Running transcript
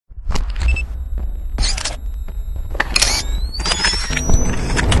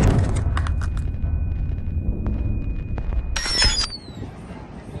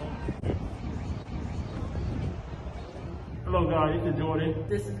Jordan.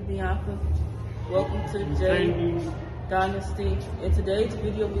 This is Bianca. Welcome to the J Dynasty. In today's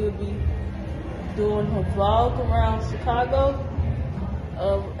video, we'll be doing a vlog around Chicago.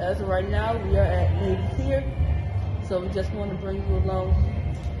 As of right now, we are at Navy Pier, so we just want to bring you along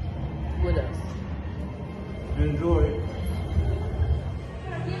with us. Enjoy it.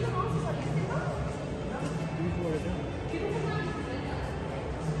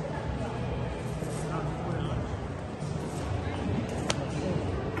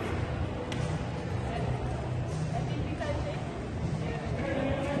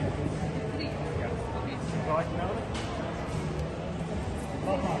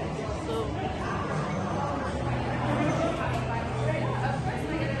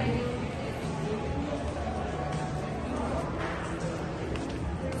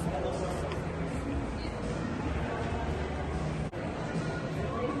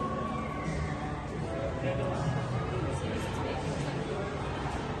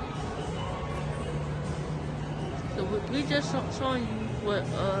 So we just showing you what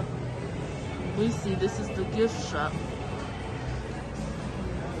we see. This is the gift shop.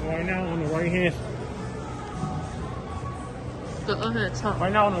 Right now on the right hand. Go ahead, talk.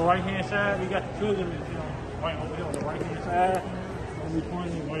 Right now on the right hand side, we got the children machine right over here on the right hand side. And we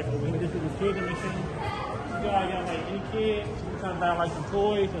pointing right over here. This is the children machine. You guys got like any kids, you come buy like some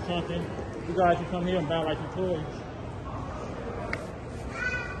toys or something. You guys can come here and buy like some toys.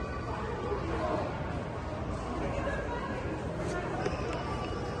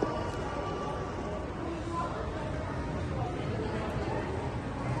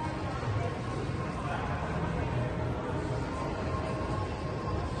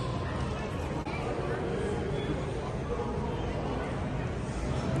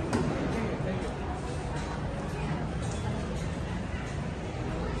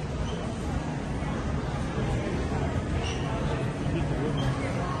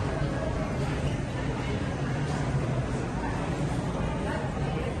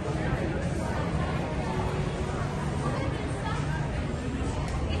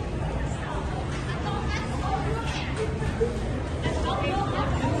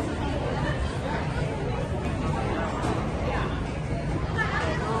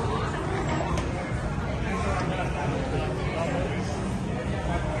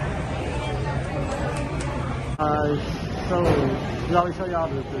 So we always show y'all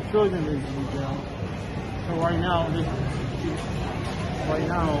the children museum. So right now we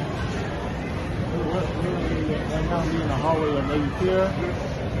in the hallway of Navy Pier.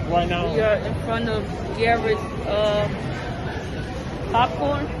 Right now We are in front of Garrett's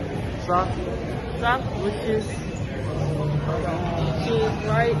popcorn shop, which is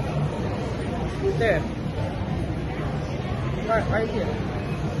right there. Right here.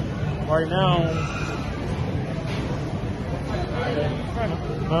 Right now.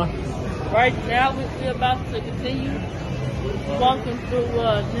 Huh? Right now, we're about to continue walking through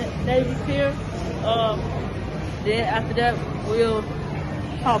Navy Pier. Then after that, we'll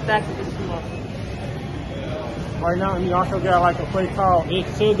talk back to this more. Right now, we also got like a place called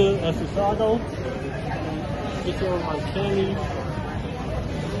Sugar in Chicago. Get your like candy.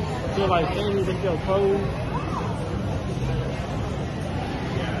 Feel like candy with your clothes.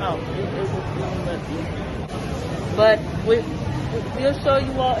 Oh, but we'll show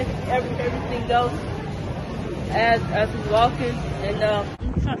you all everything else as we're walking, and I'm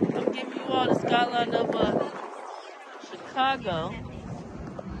giving you all the skyline of Chicago.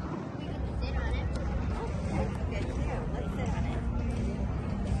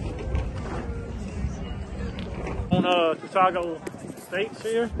 On Chicago State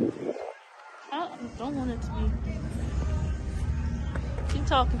Fair. I don't want it to be. Keep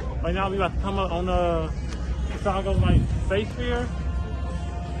talking. Right now we about to come up on Chicago like Space Fair.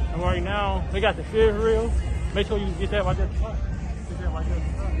 And right now they got the Ferris wheel. Make sure you get that right there. Get that right there.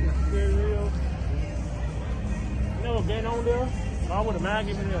 The Ferris wheel. You never been on there? But I wouldn't mind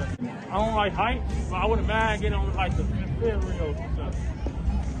getting there. I don't like heights, but I wouldn't mind getting on like the Ferris wheel and stuff.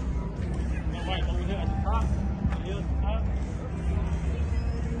 And right over here at the top. Here at the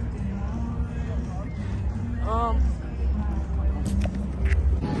top.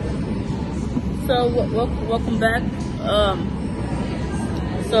 So welcome back.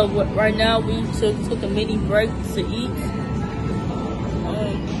 So right now we took a mini break to eat.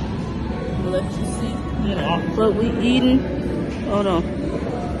 We'll let you see what we eating. Hold on.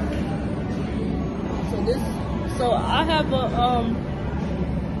 So I have a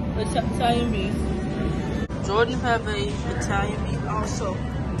Italian beef. Jordan have a Italian beef also.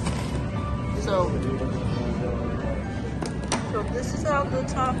 So this is how good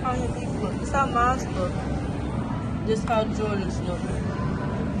Italian beef looks. This is how mine looks. this how Jordans look.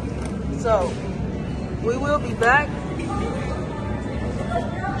 So we will be back in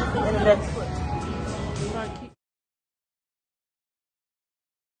the next foot.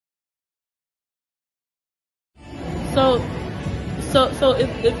 So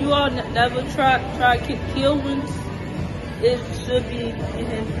if you all never tried Kilwins, it should be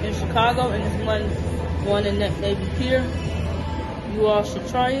in Chicago, and it's one in Navy Pier. You all should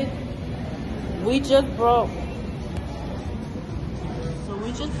try it. We just brought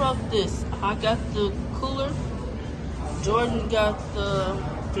this. I got the cooler. Jordan got the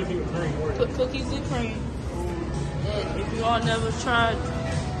cookies and cream. And if you all never tried,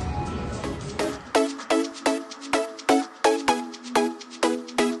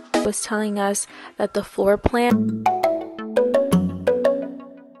 was telling us that the floor plan